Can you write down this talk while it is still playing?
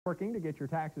Working to get your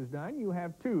taxes done, you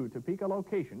have 2 Topeka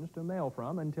locations to mail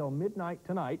from until midnight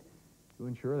tonight to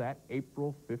ensure that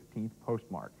April 15th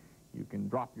postmark. You can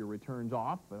drop your returns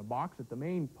off in a box at the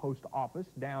main post office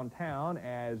downtown,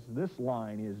 as this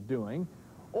line is doing,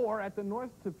 or at the North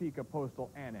Topeka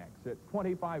Postal Annex at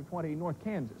 2520 North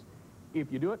Kansas.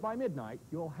 If you do it by midnight,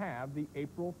 you'll have the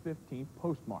April 15th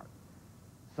postmark.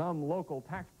 Some local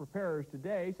tax preparers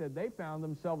today said they found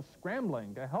themselves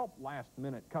scrambling to help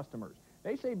last-minute customers.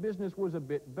 They say business was a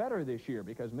bit better this year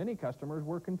because many customers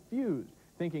were confused,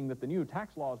 thinking that the new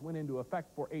tax laws went into effect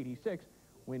for '86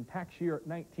 when tax year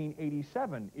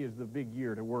 1987 is the big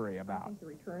year to worry about. I think the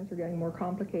returns are getting more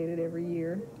complicated every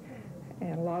year,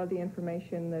 and a lot of the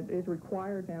information that is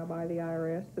required now by the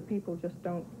IRS, the people just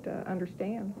don't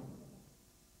understand.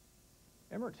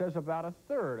 Emmert says about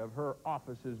 1/3 of her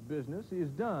office's business is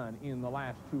done in the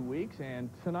last 2 weeks, and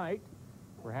tonight,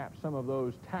 perhaps some of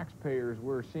those taxpayers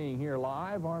we're seeing here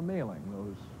live are mailing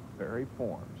those very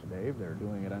forms. Dave, they're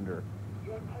doing it under,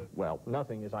 well,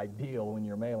 nothing is ideal when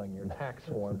you're mailing your tax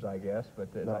forms, I guess, but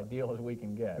as ideal as we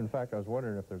can get. In fact, I was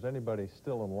wondering if there's anybody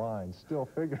still in line, still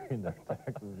figuring their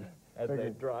taxes. As they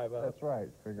drive up. That's right,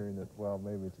 figuring that, well,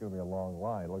 maybe it's going to be a long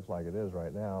line. It looks like it is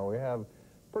right now. We have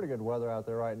pretty good weather out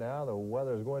there right now. The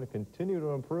weather is going to continue to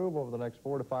improve over the next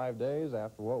 4 to 5 days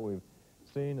after what we've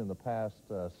seen in the past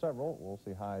several. We'll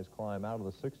see highs climb out of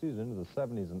the 60s into the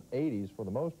 70s and 80s for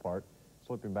the most part,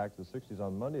 slipping back to the 60s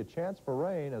on Monday. A chance for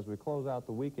rain as we close out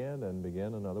the weekend and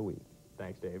begin another week.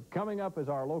 Thanks, Dave. Coming up as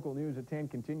our local news at 10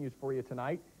 continues for you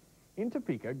tonight, in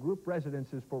Topeka, group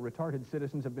residences for retarded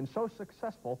citizens have been so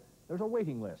successful, there's a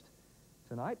waiting list.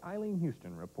 Tonight, Eileen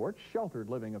Houston reports Sheltered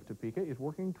Living of Topeka is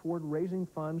working toward raising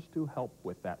funds to help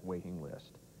with that waiting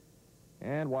list.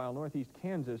 And while northeast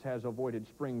Kansas has avoided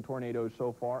spring tornadoes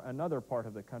so far, another part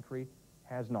of the country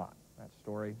has not. That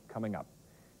story coming up.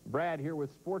 Brad here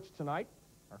with sports tonight,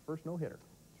 our first no-hitter.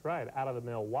 That's right. Out of the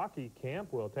Milwaukee camp,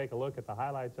 we'll take a look at the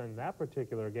highlights in that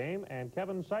particular game, and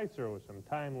Kevin Seitzer with some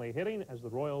timely hitting as the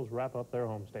Royals wrap up their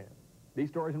homestand. These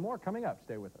stories and more coming up.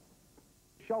 Stay with us.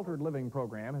 Sheltered Living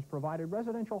program has provided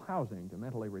residential housing to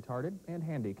mentally retarded and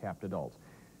handicapped adults.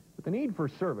 But the need for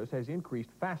service has increased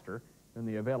faster than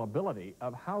the availability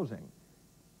of housing.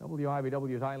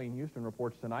 WIBW's Eileen Houston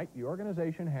reports tonight the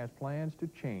organization has plans to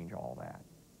change all that.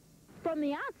 From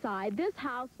the outside, this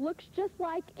house looks just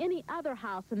like any other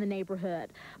house in the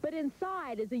neighborhood. But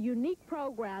inside is a unique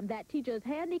program that teaches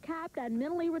handicapped and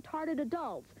mentally retarded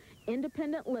adults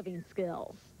independent living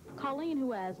skills. Colleen,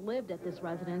 who has lived at this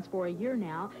residence for a year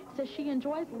now, says she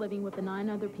enjoys living with the 9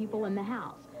 other people in the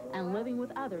house, and living with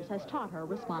others has taught her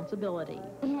responsibility.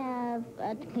 We have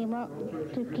to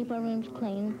keep our rooms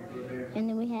clean, and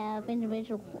then we have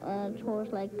individual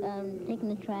chores like taking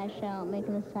the trash out,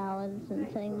 making the salads, and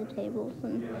setting the tables,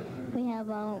 and we have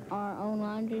our own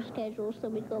laundry schedules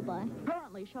that we go by.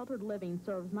 Currently, Sheltered Living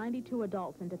serves 92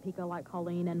 adults in Topeka like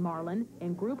Colleen and Marlon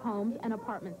in group homes and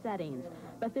apartment settings,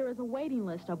 but there is a waiting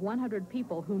list of 100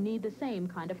 people who need the same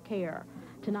kind of care.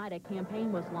 Tonight, a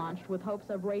campaign was launched with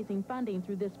hopes of raising funding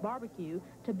through this barbecue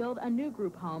to build a new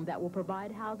group home that will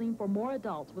provide housing for more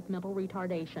adults with mental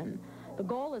retardation. The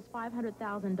goal is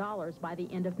 $500,000 by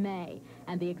the end of May,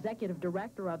 and the executive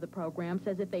director of the program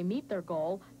says if they meet their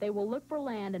goal, they will look for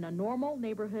land in a normal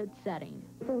neighborhood setting.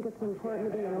 I think it's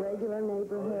important to be in a regular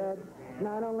neighborhood,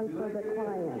 not only for the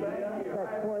client,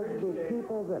 but for the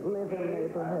people that live in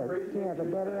neighborhoods, to have a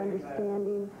better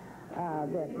understanding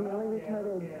that mentally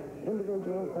retarded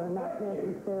individuals are not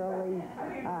necessarily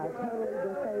totally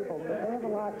disabled, but they have a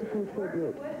lot to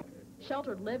contribute.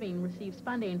 Sheltered Living receives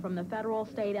funding from the federal,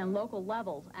 state, and local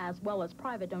levels, as well as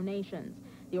private donations.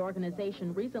 The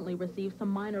organization recently received some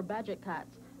minor budget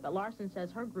cuts, but Larson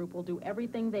says her group will do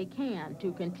everything they can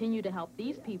to continue to help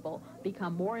these people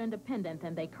become more independent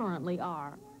than they currently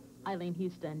are. Eileen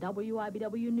Houston,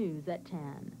 WIBW News at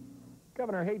 10.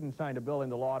 Governor Hayden signed a bill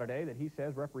into law today that he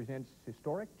says represents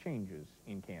historic changes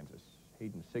in Kansas.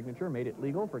 Hayden's signature made it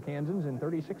legal for Kansans in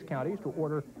 36 counties to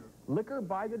order liquor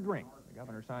by the drink. The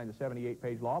governor signed the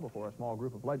 78-page law before a small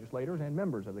group of legislators and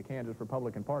members of the Kansas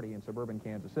Republican Party in suburban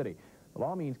Kansas City. The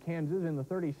law means Kansas in the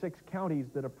 36 counties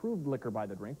that approved liquor by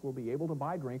the drink will be able to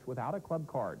buy drinks without a club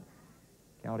card.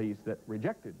 Counties that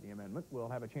rejected the amendment will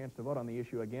have a chance to vote on the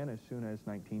issue again as soon as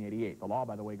 1988. The law,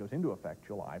 by the way, goes into effect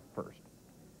July 1st.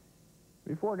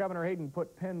 Before Governor Hayden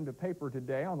put pen to paper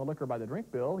today on the liquor by the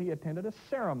drink bill, he attended a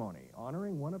ceremony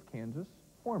honoring one of Kansas'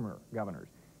 former governors.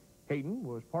 Hayden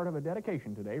was part of a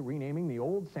dedication today renaming the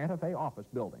old Santa Fe office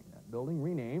building. That building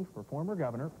renamed for former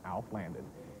Governor Alf Landon.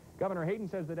 Governor Hayden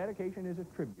says the dedication is a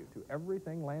tribute to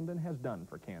everything Landon has done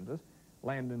for Kansas.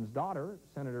 Landon's daughter,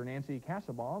 Senator Nancy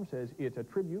Kassebaum, says it's a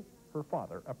tribute her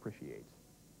father appreciates.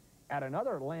 At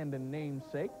another Landon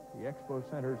namesake, the Expo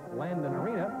Center's Landon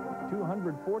Arena,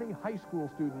 240 high school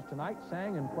students tonight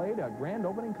sang and played a grand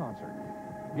opening concert.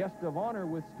 Guest of honor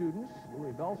with students,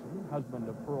 Louie Bellson, husband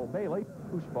of Pearl Bailey,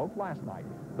 who spoke last night.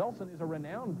 Bellson is a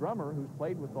renowned drummer who's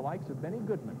played with the likes of Benny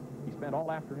Goodman. He spent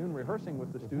all afternoon rehearsing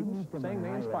with the students, saying they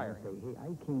inspire him. Hey,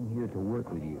 I came here to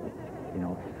work with you,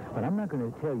 but I'm not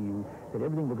going to tell you that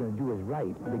everything we're going to do is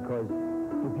right, because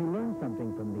if you learn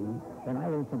something from me, then I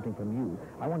learn something from you.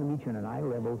 I want to meet you on an eye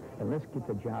level, and let's get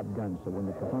the job done, so when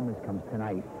the performance comes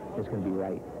tonight, it's going to be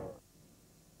right.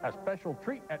 A special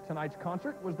treat at tonight's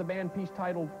concert was the band piece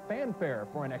titled Fanfare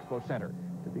for an Expo Center.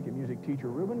 Topeka music teacher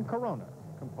Ruben Corona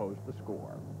composed the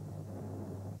score.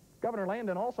 Governor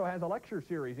Landon also has a lecture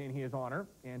series in his honor,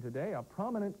 and today a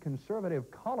prominent conservative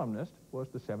columnist was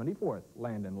the 74th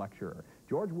Landon lecturer.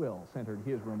 George Will centered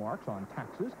his remarks on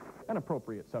taxes, an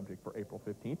appropriate subject for April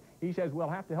 15th. He says we'll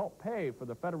have to help pay for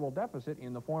the federal deficit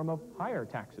in the form of higher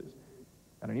taxes.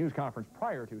 At a news conference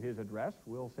prior to his address,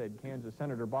 Will said Kansas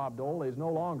Senator Bob Dole is no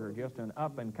longer just an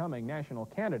up-and-coming national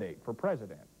candidate for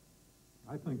president.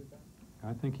 I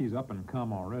think he's up and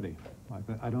come already.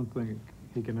 I don't think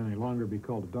he can any longer be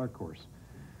called a dark horse.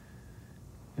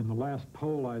 In the last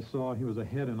poll I saw, he was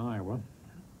ahead in Iowa.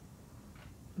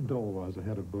 Dole was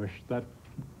ahead of Bush. That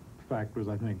fact was,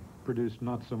 I think, produced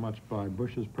not so much by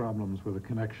Bush's problems with a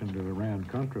connection to the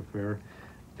Iran-Contra affair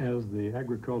as the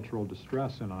agricultural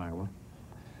distress in Iowa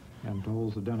and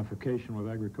Dole's identification with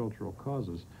agricultural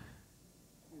causes.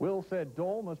 Will said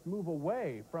Dole must move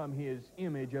away from his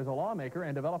image as a lawmaker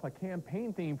and develop a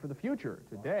campaign theme for the future.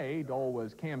 Today, Dole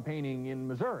was campaigning in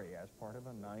Missouri as part of a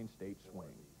 9-state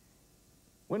swing.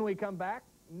 When we come back,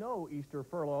 no Easter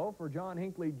furlough for John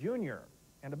Hinckley, Jr.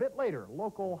 And a bit later,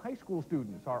 local high school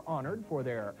students are honored for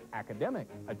their academic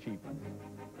achievements.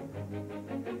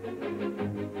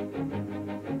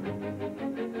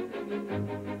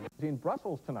 In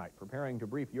Brussels tonight, preparing to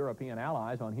brief European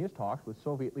allies on his talks with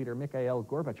Soviet leader Mikhail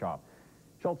Gorbachev.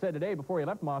 Schultz said today before he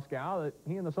left Moscow that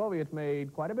he and the Soviets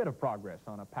made quite a bit of progress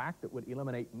on a pact that would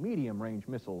eliminate medium-range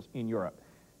missiles in Europe.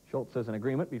 Schultz says an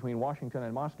agreement between Washington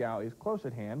and Moscow is close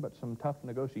at hand, but some tough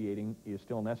negotiating is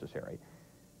still necessary.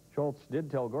 Schultz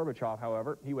did tell Gorbachev,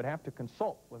 however, he would have to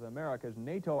consult with America's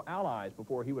NATO allies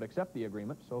before he would accept the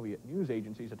agreement. Soviet news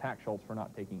agencies attacked Schultz for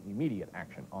not taking immediate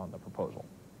action on the proposal.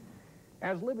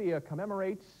 As Libya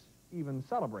commemorates, even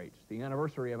celebrates, the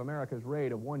anniversary of America's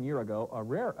raid of 1 year ago, a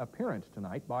rare appearance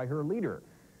tonight by her leader.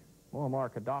 Muammar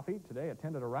Gaddafi today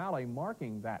attended a rally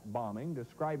marking that bombing,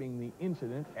 describing the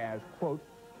incident as, quote,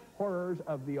 horrors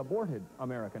of the aborted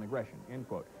American aggression, end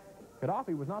quote.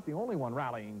 Gaddafi was not the only one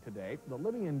rallying today. The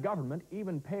Libyan government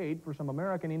even paid for some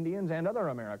American Indians and other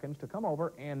Americans to come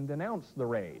over and denounce the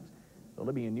raids. The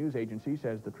Libyan news agency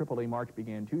says the Tripoli march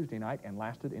began Tuesday night and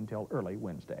lasted until early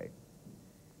Wednesday.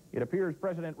 It appears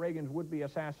President Reagan's would-be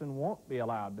assassin won't be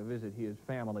allowed to visit his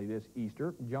family this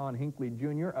Easter. John Hinckley,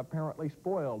 Jr. apparently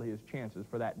spoiled his chances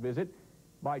for that visit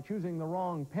by choosing the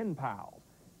wrong pen pals.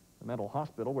 The mental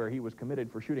hospital where he was committed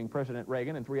for shooting President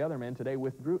Reagan and 3 other men today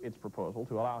withdrew its proposal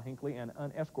to allow Hinckley an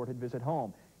unescorted visit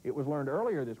home. It was learned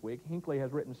earlier this week Hinckley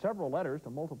has written several letters to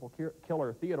multiple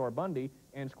killer Theodore Bundy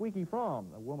and Squeaky Fromm,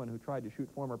 the woman who tried to shoot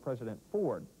former President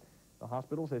Ford. The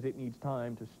hospital says it needs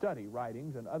time to study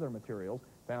writings and other materials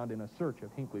found in a search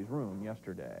of Hinckley's room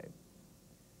yesterday.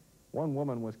 1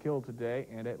 woman was killed today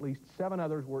and at least 7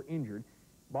 others were injured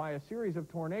by a series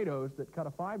of tornadoes that cut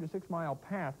a 5 to 6 mile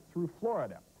path through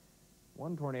Florida.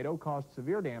 One tornado caused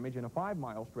severe damage in a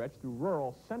 5-mile stretch through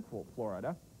rural central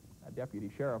Florida. A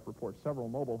deputy sheriff reports several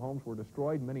mobile homes were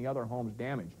destroyed, many other homes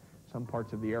damaged. Some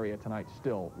parts of the area tonight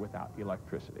still without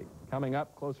electricity. Coming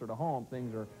up closer to home,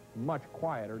 things are much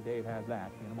quieter. Dave has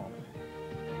that in a moment.